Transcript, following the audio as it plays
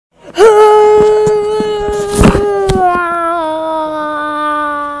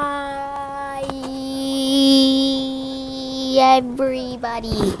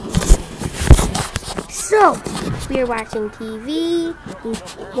everybody. So, we're watching TV. He's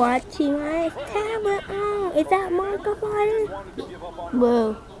watching my tablet. Oh, is that Markiplier?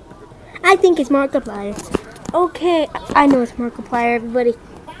 Whoa. I think it's Markiplier. Okay, I know it's Markiplier, everybody.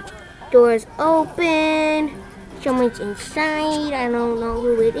 Doors open. Someone's inside. I don't know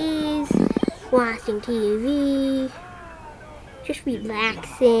who it is. Watching TV. Just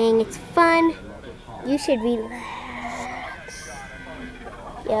relaxing. It's fun. You should relax.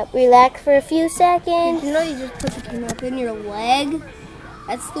 Yep, relax for a few seconds. Did you know you just put the camera up in your leg?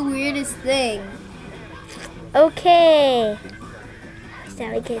 That's the weirdest thing. Okay. So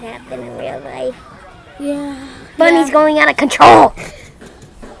it could happen in real life. Yeah. Bunny's going out of control.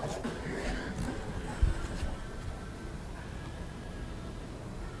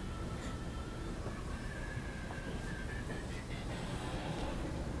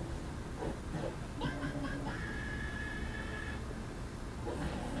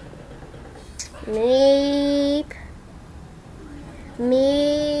 Meep.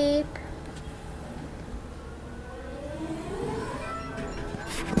 Meep.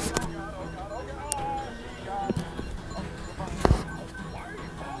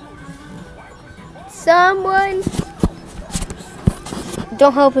 Someone.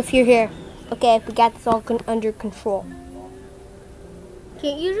 Don't help if you're here. Okay, we got this all under control.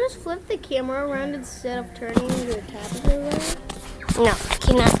 Can't you just flip the camera around instead of turning your tablet around? No, I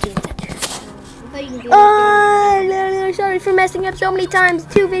cannot do that. I thought you could do Oh, sorry for messing up so many times.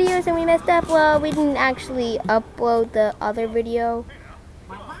 2 videos and we messed up. Well, we didn't actually upload the other video.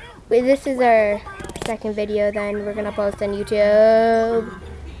 This is our second video, then we're gonna post on YouTube.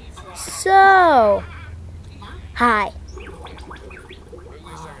 So, hi.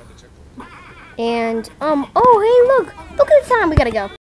 And, oh, hey, look at the time. We gotta go.